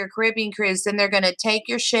after your Caribbean cruise, then they're going to take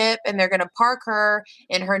your ship and they're going to park her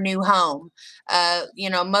in her new home.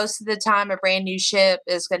 Most of the time a brand new ship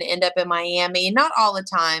is going to end up in Miami. Not all the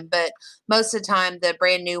time, but most of the time the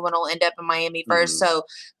brand new one will end up in Miami first. So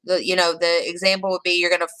the example would be you're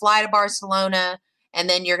going to fly to Barcelona and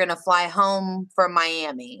then you're going to fly home from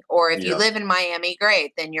Miami. Or if you live in Miami,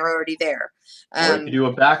 great, then you're already there. Or you could do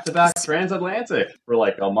a back-to-back transatlantic for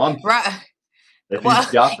like a month. Right. If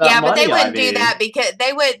you've got that money, but they wouldn't do that because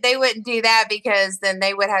they wouldn't do that because then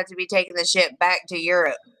they would have to be taking the ship back to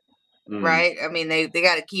Europe. Right? I mean, they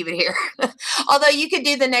got to keep it here. Although you could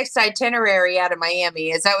do the next itinerary out of Miami.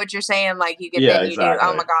 Is that what you're saying? Like you could do,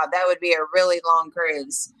 oh my God, that would be a really long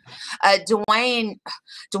cruise. Dwayne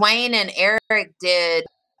and Eric did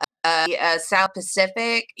South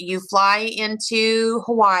Pacific. You fly into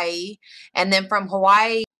Hawaii, and then from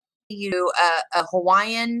Hawaii, you do a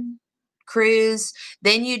Hawaiian cruise.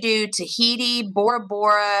 Then you do Tahiti, Bora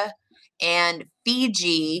Bora, and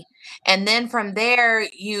Fiji. And then from there,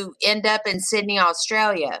 you end up in Sydney,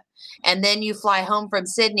 Australia. And then you fly home from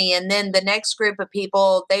Sydney. And then the next group of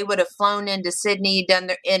people, they would have flown into Sydney,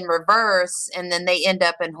 done in reverse, and then they end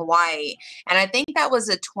up in Hawaii. And I think that was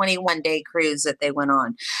a 21-day cruise that they went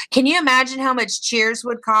on. Can you imagine how much Cheers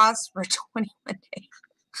would cost for 21 days?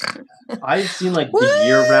 I've seen like the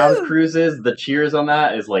year-round cruises. The Cheers on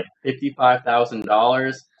that is like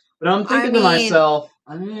 $55,000. But I'm thinking to myself,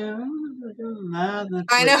 I know,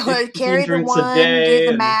 carry the one, do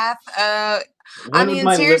the math. When would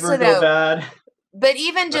my liver go bad? But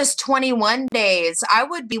even just 21 days, I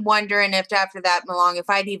would be wondering if after that long, if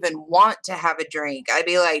I'd even want to have a drink. I'd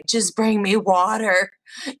be like, just bring me water.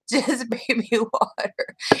 Just bring me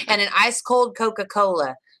water. And an ice cold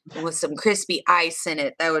Coca-Cola with some crispy ice in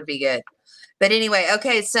it. That would be good. But anyway,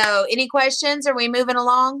 okay, so any questions? Are we moving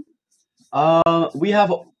along? We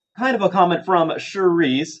have kind of a comment from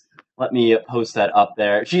Cherise. Let me post that up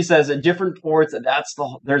there. She says, at different ports,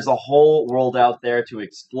 there's a whole world out there to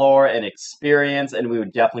explore and experience, and we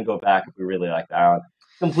would definitely go back if we really like that one.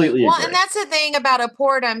 Completely agree. And that's the thing about a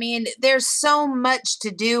port. I mean, there's so much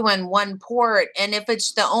to do in one port, and if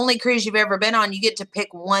it's the only cruise you've ever been on, you get to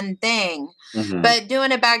pick one thing. But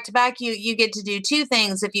doing it back to back, you get to do two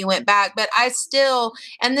things if you went back. But I still,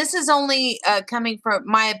 and this is only coming from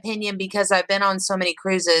my opinion because I've been on so many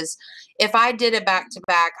cruises. If I did it back to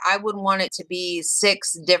back, I would want it to be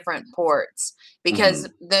 6 different ports because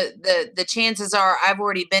the chances are I've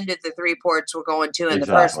already been to the 3 ports we're going to in the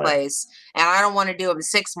first place, and I don't want to do them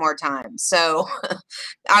 6 more times. So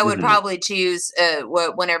I would probably choose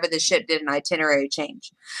whenever the ship did an itinerary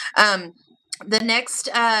change. The next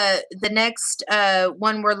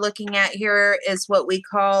one we're looking at here is what we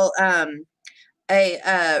call a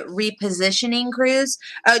repositioning cruise.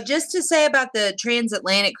 Just to say about the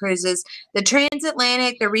transatlantic cruises, the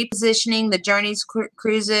transatlantic, the repositioning, the journeys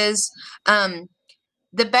cruises,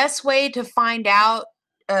 the best way to find out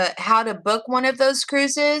how to book one of those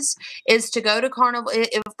cruises is to go to Carnival.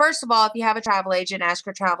 First of all, if you have a travel agent, ask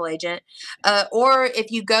your travel agent. Or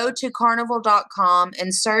if you go to carnival.com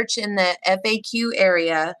and search in the FAQ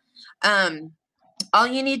area, all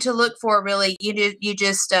you need to look for really,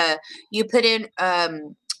 you put in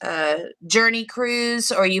journey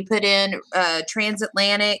cruise, or you put in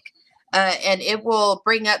transatlantic, and it will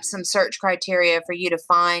bring up some search criteria for you to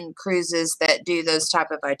find cruises that do those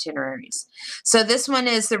type of itineraries. So this one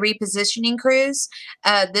is the repositioning cruise.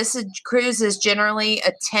 Cruise is generally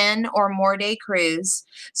a 10 or more day cruise.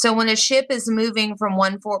 So when a ship is moving from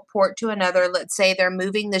one port to another, let's say they're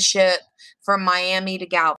moving the ship from Miami to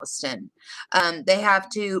Galveston, they have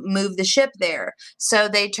to move the ship there. So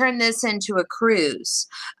they turn this into a cruise.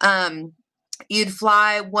 You'd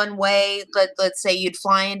fly one way. Let's say you'd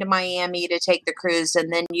fly into Miami to take the cruise,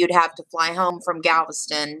 and then you'd have to fly home from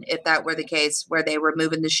Galveston if that were the case where they were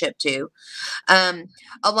moving the ship to. A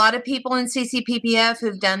lot of people in CCPPF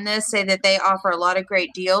who've done this say that they offer a lot of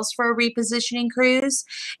great deals for a repositioning cruise,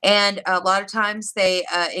 and a lot of times they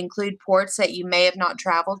include ports that you may have not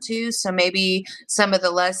traveled to. So maybe some of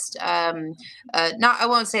the less, I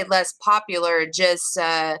won't say less popular, just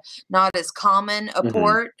not as common a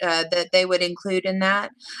port that they would include in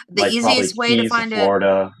that. The easiest way to find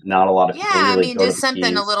Florida, not a lot of people really I mean, just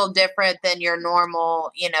something a little different than your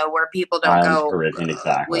normal, where people don't go. Caribbean,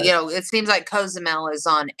 exactly. It seems like Cozumel is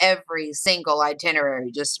on every single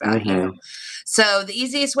itinerary, just about. So the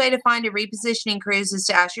easiest way to find a repositioning cruise is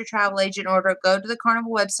to ask your travel agent or to go to the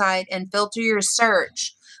Carnival website and filter your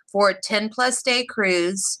search for a 10+ day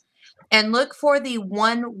cruise. And look for the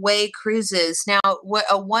one-way cruises. Now,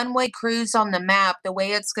 a one-way cruise on the map, the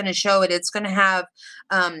way it's going to show it, it's going to have,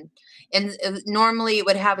 And normally it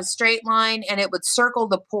would have a straight line and it would circle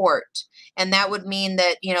the port. And that would mean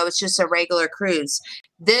that, it's just a regular cruise.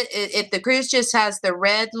 If the cruise just has the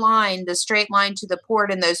red line, the straight line to the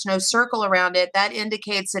port, and there's no circle around it, that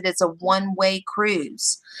indicates that it's a one-way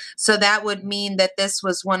cruise. So that would mean that this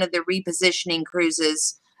was one of the repositioning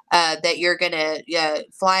cruises that you're going to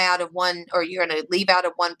fly out of one, or you're going to leave out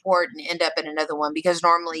of one port and end up in another one, because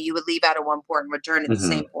normally you would leave out of one port and return to the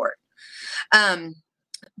same port.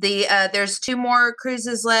 There's 2 more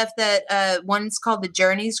cruises left. That one's called the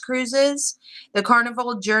Journeys Cruises. The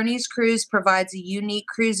Carnival Journeys Cruise provides a unique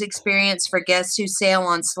cruise experience for guests who sail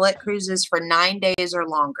on select cruises for 9 days or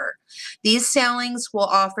longer. These sailings will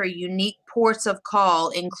offer unique ports of call,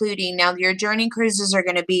 including, now your journey cruises are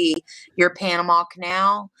going to be your Panama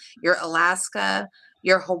Canal, your Alaska,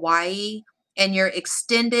 your Hawaii, and your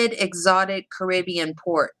extended exotic Caribbean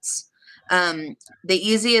ports. The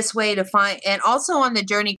easiest way to find, and also on the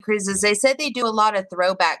Journey cruises, they said they do a lot of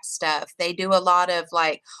throwback stuff. They do a lot of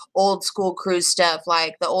like old school cruise stuff,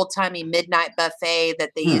 like the old timey midnight buffet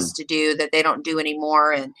that they used to do that they don't do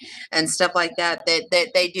anymore, and stuff like that.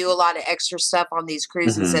 That they do a lot of extra stuff on these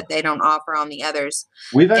cruises that they don't offer on the others.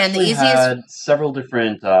 We've actually had several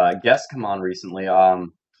different guests come on recently.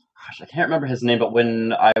 Gosh, I can't remember his name, but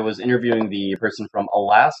when I was interviewing the person from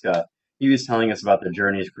Alaska, he was telling us about the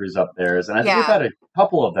Journeys cruise up there, and I think we've had a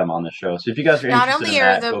couple of them on the show. So if you guys are interested in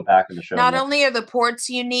that, go back in the show. Not only are the ports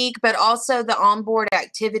unique, but also the onboard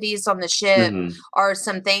activities on the ship are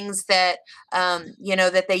some things that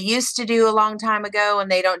that they used to do a long time ago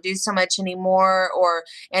and they don't do so much anymore,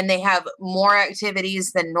 and they have more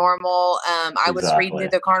activities than normal. I was reading through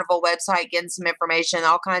the Carnival website, getting some information,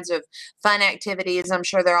 all kinds of fun activities. I'm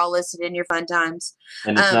sure they're all listed in your fun times.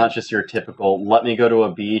 And it's not just your typical, let me go to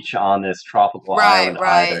a beach on this tropical island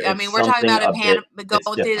either. I mean, we're talking about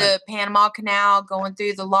going through the Panama Canal, going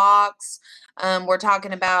through the locks. We're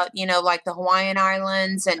talking about, like the Hawaiian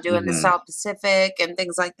Islands and doing the South Pacific and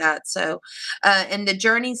things like that. So, and the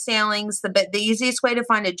journey sailings, the easiest way to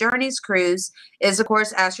find a Journeys cruise is, of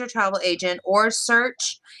course, ask your travel agent or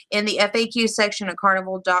search in the FAQ section at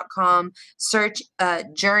carnival.com, search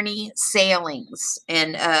journey sailings,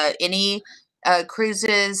 and any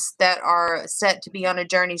cruises that are set to be on a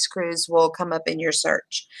Journeys cruise will come up in your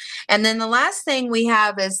search. And then the last thing we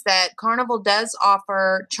have is that Carnival does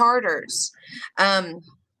offer charters.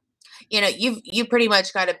 You pretty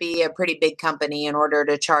much got to be a pretty big company in order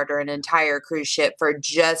to charter an entire cruise ship for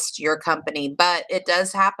just your company, but it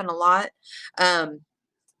does happen a lot.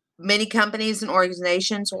 Many companies and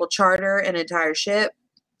organizations will charter an entire ship.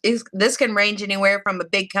 This can range anywhere from a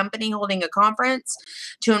big company holding a conference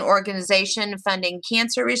to an organization funding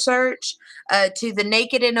cancer research to the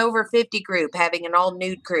Naked and Over 50 group having an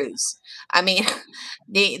all-nude cruise. I mean,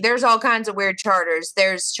 there's all kinds of weird charters.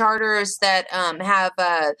 There's charters that have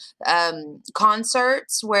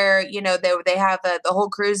concerts where, they have the whole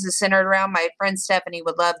cruise is centered around, my friend Stephanie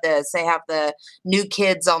would love this. They have the New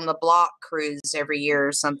Kids on the Block cruise every year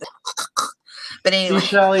or something. But anyway, see,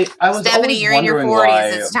 Shelly, I was Stephanie, always you're in your wondering 40s. why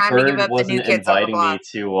It's time Bird to give up the New Kids on the Block. inviting me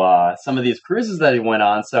to some of these cruises that he went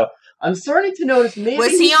on. So I'm starting to notice maybe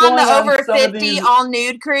was he on the over 50 all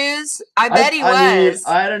nude cruise? I bet he was. I mean,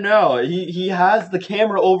 I don't know. He has the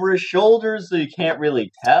camera over his shoulders, so you can't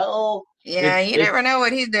really tell. Yeah, you never know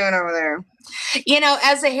what he's doing over there.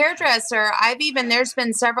 As a hairdresser, there's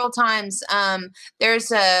been several times,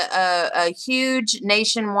 there's a huge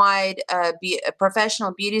nationwide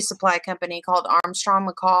professional beauty supply company called Armstrong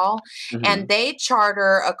McCall, and they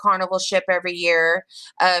charter a Carnival ship every year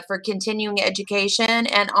for continuing education.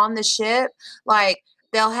 And on the ship,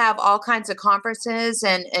 they'll have all kinds of conferences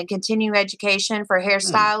and continuing education for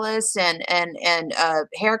hairstylists and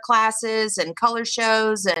hair classes and color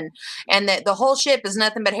shows, and the whole ship is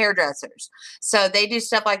nothing but hairdressers. So they do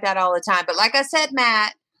stuff like that all the time. But like I said,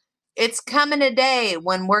 Matt, it's coming a day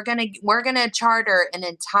when we're gonna charter an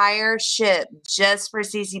entire ship just for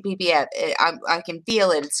CCPPF. I can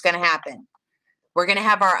feel it. It's gonna happen. We're gonna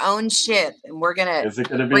have our own ship, and we're gonna. Is it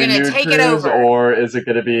gonna be a nude cruise, or is it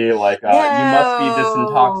gonna be like you must be this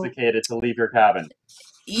intoxicated to leave your cabin?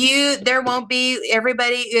 There won't be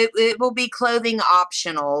everybody. It will be clothing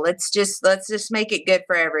optional. Let's just make it good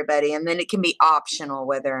for everybody, and then it can be optional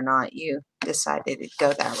whether or not you decided to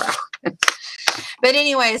go that route. But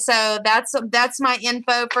anyway, so that's my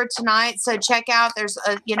info for tonight. So check out. There's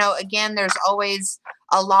again, there's always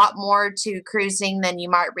a lot more to cruising than you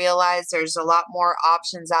might realize. There's a lot more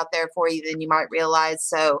options out there for you than you might realize.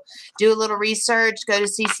 So do a little research, go to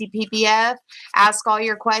CCPPF, ask all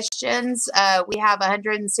your questions. We have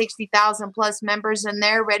 160,000 plus members in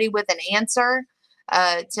there ready with an answer.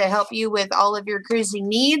 to help you with all of your cruising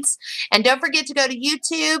needs. And don't forget to go to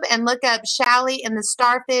YouTube and look up Shally and the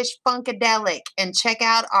Starfish Funkadelic and check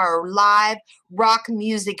out our live rock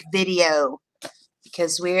music video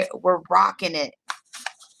because we're rocking it.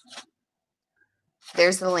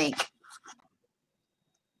 There's the link.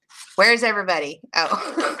 Where's everybody?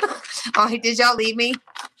 Oh, oh, did y'all leave me?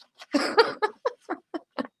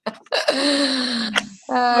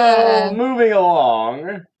 So, moving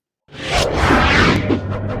along.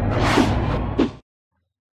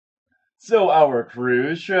 So our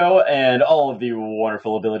cruise show and all of the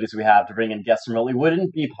wonderful abilities we have to bring in guests remotely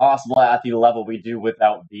wouldn't be possible at the level we do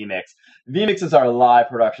without vMix. vMix is our live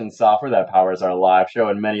production software that powers our live show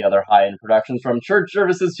and many other high-end productions, from church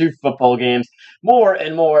services to football games. More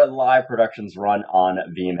and more live productions run on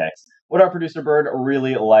vMix. What our producer Bird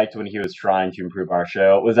really liked when he was trying to improve our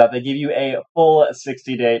show was that they give you a full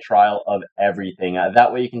 60-day trial of everything.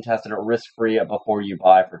 That way you can test it risk-free before you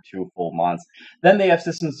buy for 2 full months. Then they have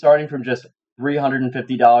systems starting from just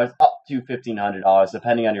 $350 up to $1,500,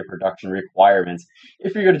 depending on your production requirements.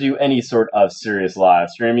 If you're going to do any sort of serious live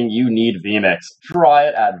streaming, you need vMix. Try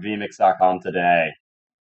it at vmix.com today.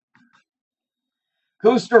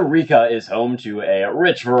 Costa Rica is home to a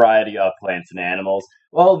rich variety of plants and animals.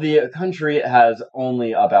 While the country has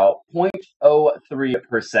only about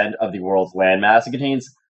 0.03% of the world's landmass, it contains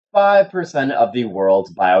 5% of the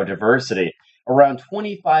world's biodiversity. Around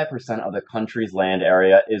 25% of the country's land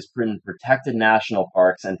area is in protected national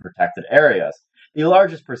parks and protected areas. The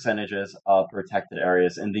largest percentages of protected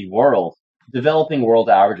areas in the world. Developing world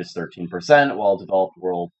average is 13%, while developed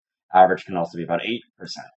world average can also be about 8%.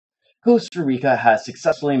 Costa Rica has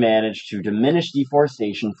successfully managed to diminish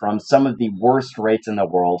deforestation from some of the worst rates in the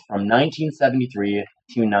world from 1973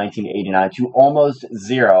 to 1989 to almost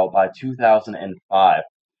zero by 2005.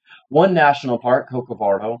 One national park,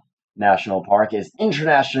 Corcovado National Park, is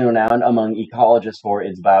internationally renowned among ecologists for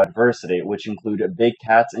its biodiversity, which include big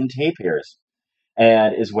cats and tapirs,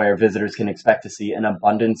 and is where visitors can expect to see an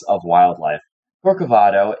abundance of wildlife.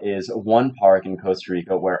 Corcovado is one park in Costa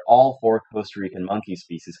Rica where all 4 Costa Rican monkey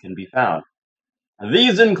species can be found.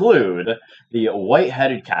 These include the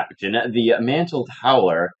white-headed capuchin, the mantled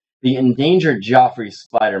howler, the endangered Joffrey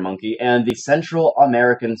spider monkey, and the Central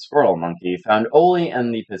American squirrel monkey, found only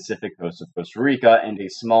in the Pacific coast of Costa Rica and a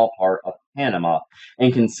small part of Panama,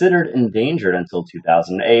 and considered endangered until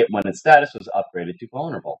 2008 when its status was upgraded to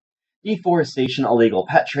vulnerable. Deforestation, illegal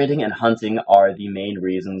pet trading, and hunting are the main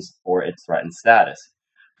reasons for its threatened status.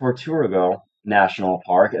 Tortuga National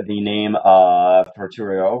Park, the name of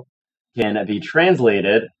Tortuga can be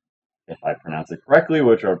translated, if I pronounce it correctly,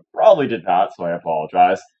 which I probably did not, so I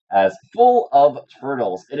apologize, as full of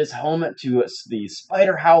turtles. It is home to the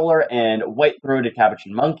spider howler and white-throated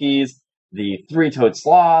capuchin monkeys, the 3-toed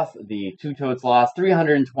sloth, the 2-toed sloth,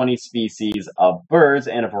 320 species of birds,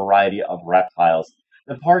 and a variety of reptiles.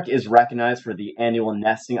 The park is recognized for the annual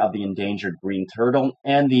nesting of the endangered green turtle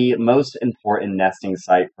and the most important nesting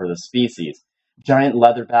site for the species. Giant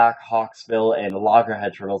leatherback, hawksbill, and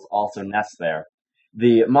loggerhead turtles also nest there.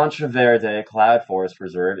 The Monteverde Cloud Forest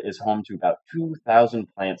Preserve is home to about 2,000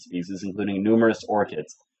 plant species, including numerous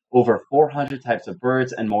orchids. Over 400 types of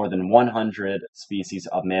birds and more than 100 species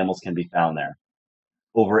of mammals can be found there.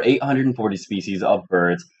 Over 840 species of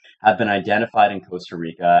birds have been identified in Costa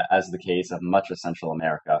Rica, as the case of much of Central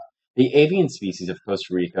America. The avian species of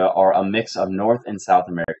Costa Rica are a mix of North and South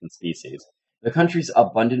American species. The country's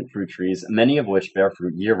abundant fruit trees, many of which bear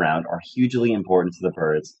fruit year-round, are hugely important to the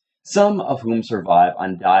birds, some of whom survive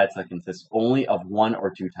on diets that consist only of 1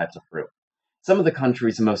 or 2 types of fruit. Some of the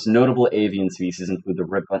country's most notable avian species include the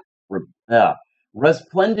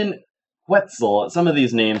resplendent Quetzal. Some of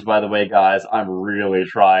these names, by the way, guys, I'm really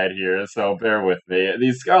trying here, so bear with me.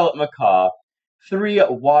 The scarlet macaw,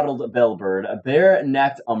 3-wattled bellbird, a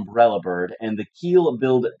bare-necked umbrella bird, and the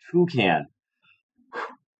keel-billed toucan.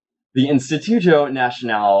 The Instituto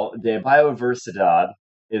Nacional de Biodiversidad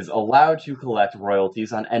is allowed to collect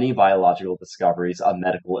royalties on any biological discoveries of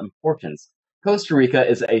medical importance. Costa Rica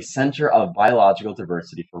is a center of biological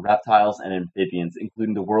diversity for reptiles and amphibians,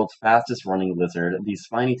 including the world's fastest-running lizard, the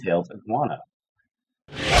spiny-tailed iguana.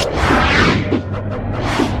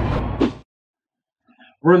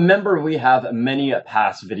 Remember, we have many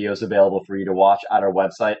past videos available for you to watch at our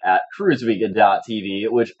website at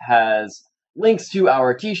CruiseWeekTV, which has links to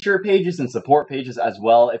our t-shirt pages and support pages as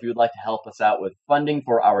well if you would like to help us out with funding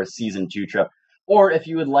for our Season 2 trip. Or if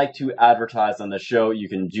you would like to advertise on the show, you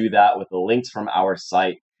can do that with the links from our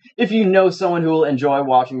site. If you know someone who will enjoy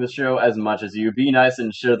watching the show as much as you, be nice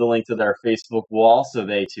and share the link to their Facebook wall so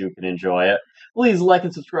they too can enjoy it. Please like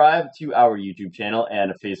and subscribe to our YouTube channel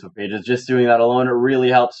and Facebook pages. Just doing that alone really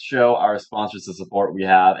helps show our sponsors the support we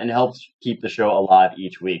have and helps keep the show alive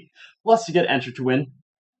each week. Plus, you get entered to win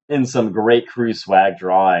in some great cruise swag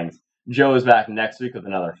drawings. Joe is back next week with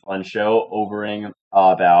another fun show overing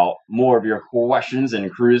about more of your questions in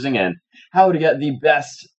cruising and how to get the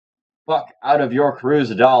best buck out of your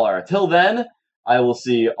cruise dollar. Till then, I will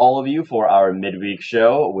see all of you for our midweek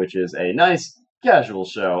show, which is a nice casual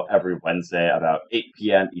show every Wednesday about 8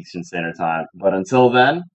 p.m. Eastern Standard Time. But until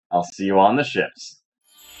then, I'll see you on the ships.